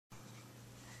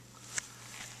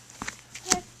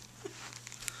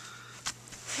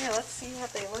Yeah,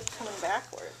 they look coming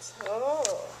backwards.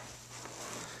 Oh.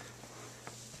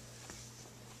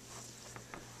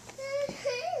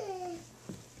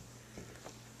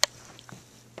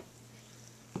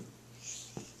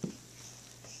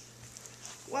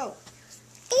 Whoa.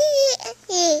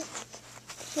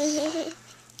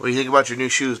 What do you think about your new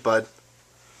shoes, bud?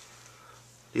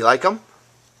 Do you like them?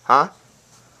 Huh?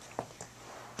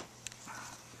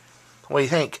 What do you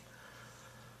think?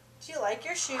 Do you like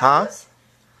your shoes? Huh?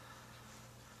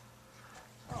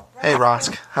 Oh, Hey,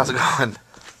 Rosk. How's it going?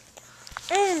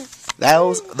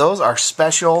 Those are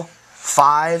special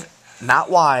 5, not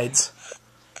wides.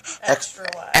 Extra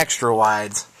wide. Extra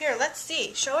wides. Here, let's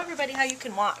see. Show everybody how you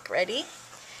can walk. Ready?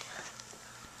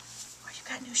 Oh, you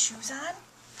got new shoes on?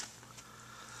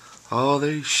 Oh,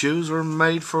 these shoes were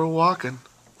made for walking.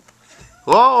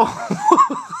 Whoa!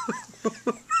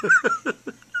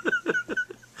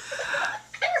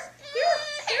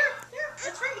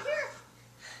 It's right here.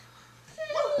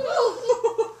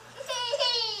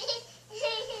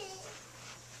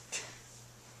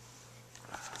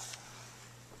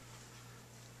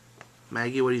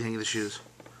 Maggie, what do you think of the shoes?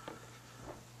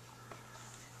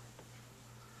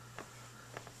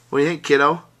 What do you think,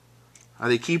 kiddo? Are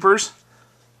they keepers?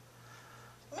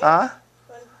 Huh?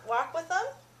 Want to walk with them?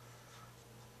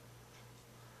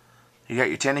 You got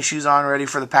your tennis shoes on ready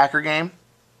for the Packer game?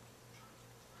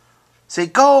 Say,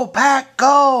 go, Pack,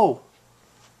 go!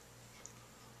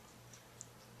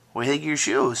 What do you think of your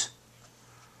shoes?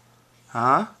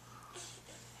 Huh?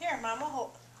 Here, Mama,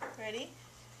 hold. Ready?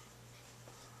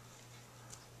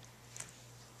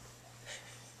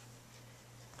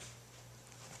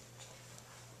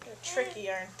 They're tricky,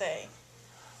 aren't they?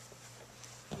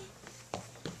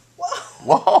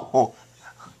 Whoa! Whoa!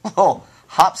 Whoa!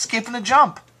 Hop, skip, and a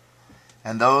jump.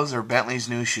 And those are Bentley's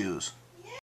new shoes.